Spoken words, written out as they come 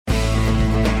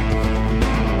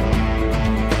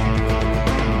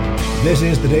This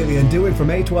is the Daily Undoing for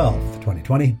May 12th,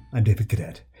 2020. I'm David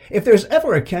Cadet. If there's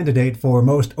ever a candidate for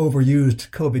most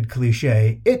overused COVID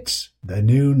cliche, it's the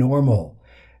new normal.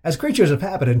 As creatures of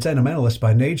habit and sentimentalists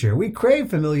by nature, we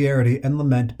crave familiarity and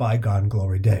lament bygone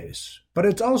glory days. But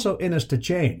it's also in us to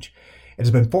change. It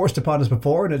has been forced upon us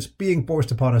before, and it's being forced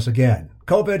upon us again.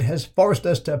 COVID has forced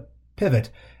us to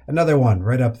pivot. Another one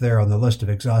right up there on the list of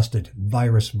exhausted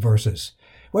virus verses.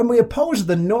 When we oppose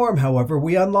the norm, however,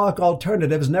 we unlock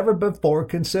alternatives never before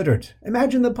considered.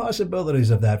 Imagine the possibilities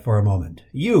of that for a moment.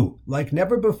 You, like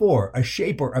never before, a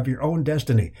shaper of your own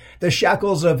destiny. The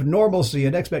shackles of normalcy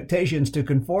and expectations to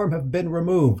conform have been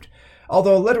removed.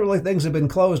 Although literally things have been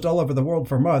closed all over the world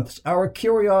for months, our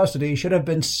curiosity should have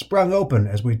been sprung open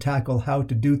as we tackle how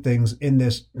to do things in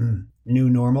this new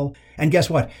normal. And guess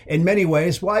what? In many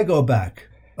ways, why go back?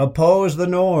 Oppose the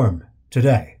norm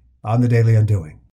today on the Daily Undoing.